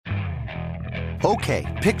Okay,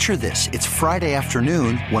 picture this. It's Friday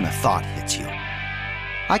afternoon when a thought hits you.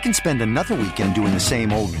 I can spend another weekend doing the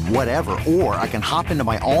same old whatever, or I can hop into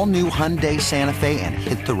my all-new Hyundai Santa Fe and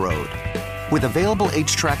hit the road. With available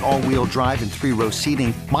H-Track all-wheel drive and 3-row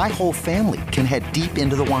seating, my whole family can head deep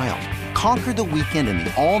into the wild. Conquer the weekend in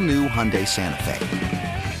the all-new Hyundai Santa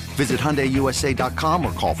Fe. Visit HyundaiUSA.com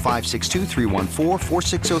or call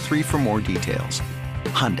 562-314-4603 for more details.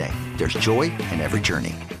 Hyundai, there's joy in every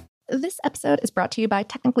journey. This episode is brought to you by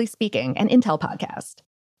Technically Speaking, an Intel podcast.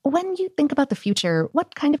 When you think about the future,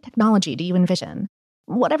 what kind of technology do you envision?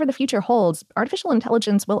 Whatever the future holds, artificial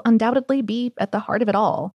intelligence will undoubtedly be at the heart of it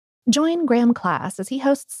all. Join Graham Class as he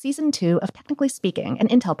hosts Season 2 of Technically Speaking, an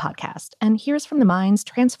Intel podcast, and hears from the minds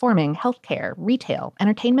transforming healthcare, retail,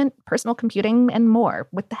 entertainment, personal computing, and more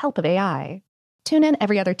with the help of AI. Tune in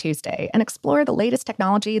every other Tuesday and explore the latest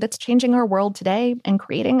technology that's changing our world today and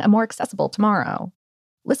creating a more accessible tomorrow.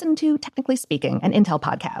 Listen to Technically Speaking, an Intel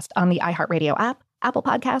podcast on the iHeartRadio app, Apple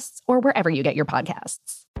Podcasts, or wherever you get your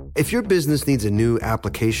podcasts. If your business needs a new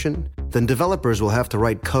application, then developers will have to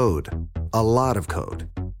write code, a lot of code.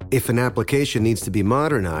 If an application needs to be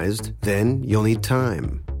modernized, then you'll need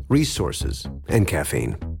time, resources, and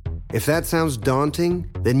caffeine. If that sounds daunting,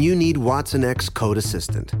 then you need Watson X Code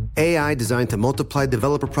Assistant, AI designed to multiply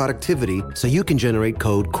developer productivity so you can generate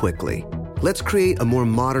code quickly. Let's create a more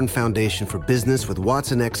modern foundation for business with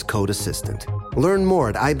Watson X Code Assistant. Learn more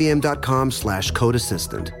at ibm.com/code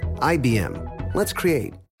assistant. IBM. Let's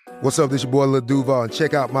create. What's up, this your boy Lil Duval, and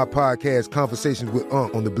check out my podcast, Conversations with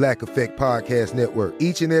Unc, on the Black Effect Podcast Network.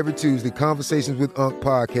 Each and every Tuesday, Conversations with Unc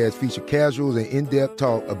podcast feature casual and in-depth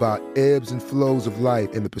talk about ebbs and flows of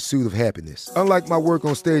life and the pursuit of happiness. Unlike my work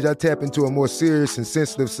on stage, I tap into a more serious and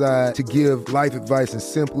sensitive side to give life advice and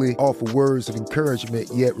simply offer words of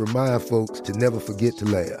encouragement, yet remind folks to never forget to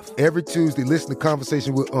laugh. Every Tuesday, listen to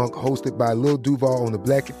Conversation with Unc, hosted by Lil Duval on the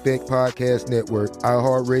Black Effect Podcast Network,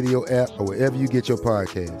 iHeartRadio app, or wherever you get your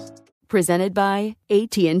podcasts. Presented by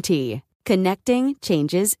AT&T. Connecting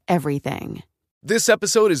changes everything. This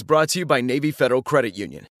episode is brought to you by Navy Federal Credit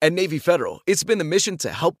Union. At Navy Federal, it's been the mission to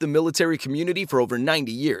help the military community for over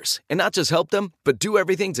 90 years. And not just help them, but do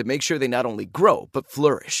everything to make sure they not only grow, but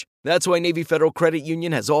flourish. That's why Navy Federal Credit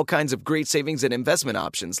Union has all kinds of great savings and investment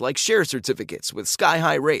options like share certificates with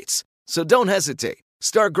sky-high rates. So don't hesitate.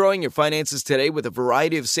 Start growing your finances today with a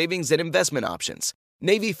variety of savings and investment options.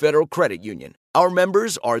 Navy Federal Credit Union. Our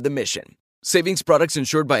members are the mission. Savings products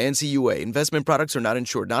insured by NCUA. Investment products are not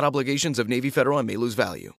insured, not obligations of Navy Federal and may lose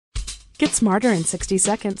value. Get smarter in 60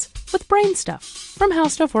 seconds with Brain Stuff from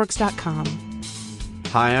HowStuffWorks.com.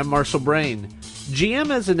 Hi, I'm Marshall Brain. GM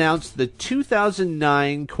has announced the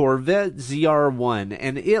 2009 Corvette ZR1,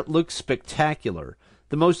 and it looks spectacular.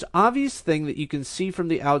 The most obvious thing that you can see from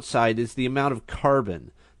the outside is the amount of carbon.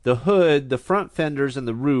 The hood, the front fenders, and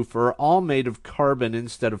the roof are all made of carbon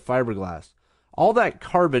instead of fiberglass. All that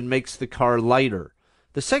carbon makes the car lighter.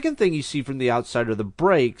 The second thing you see from the outside are the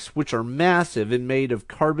brakes, which are massive and made of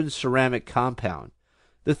carbon ceramic compound.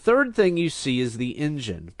 The third thing you see is the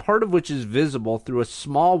engine, part of which is visible through a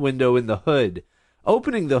small window in the hood.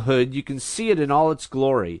 Opening the hood, you can see it in all its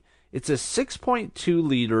glory. It's a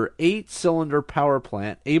 6.2-liter, 8-cylinder power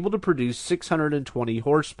plant able to produce 620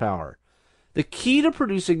 horsepower. The key to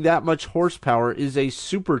producing that much horsepower is a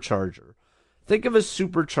supercharger. Think of a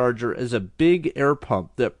supercharger as a big air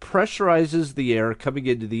pump that pressurizes the air coming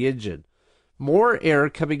into the engine. More air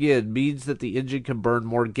coming in means that the engine can burn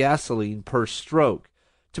more gasoline per stroke.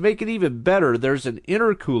 To make it even better, there's an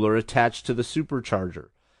intercooler attached to the supercharger.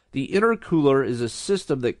 The intercooler is a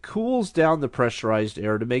system that cools down the pressurized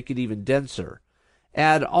air to make it even denser.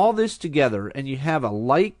 Add all this together and you have a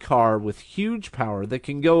light car with huge power that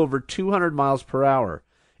can go over 200 miles per hour.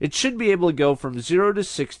 It should be able to go from 0 to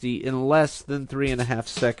 60 in less than 3.5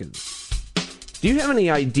 seconds. Do you have any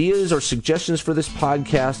ideas or suggestions for this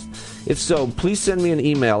podcast? If so, please send me an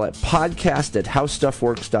email at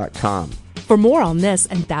podcast@howstuffworks.com. For more on this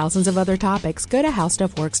and thousands of other topics, go to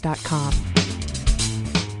HowStuffWorks.com.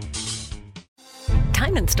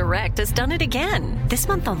 Diamonds Direct has done it again. This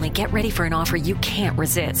month only, get ready for an offer you can't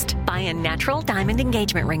resist. Buy a natural diamond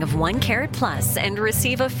engagement ring of 1 carat plus and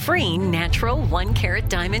receive a free natural 1 carat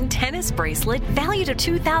diamond tennis bracelet valued at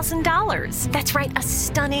 $2,000. That's right, a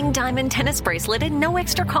stunning diamond tennis bracelet at no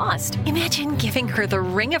extra cost. Imagine giving her the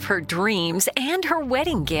ring of her dreams and her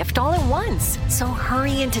wedding gift all at once. So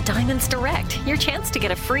hurry into Diamonds Direct. Your chance to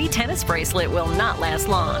get a free tennis bracelet will not last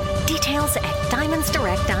long. Details at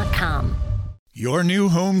diamondsdirect.com. Your new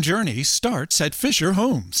home journey starts at Fisher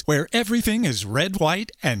Homes, where everything is red, white,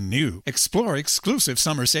 and new. Explore exclusive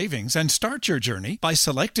summer savings and start your journey by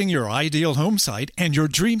selecting your ideal home site and your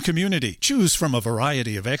dream community. Choose from a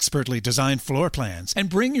variety of expertly designed floor plans and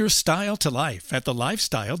bring your style to life at the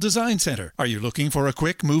Lifestyle Design Center. Are you looking for a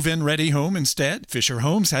quick move-in ready home instead? Fisher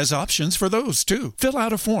Homes has options for those too. Fill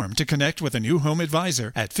out a form to connect with a new home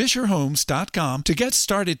advisor at FisherHomes.com to get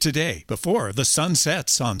started today before the sun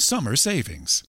sets on summer savings.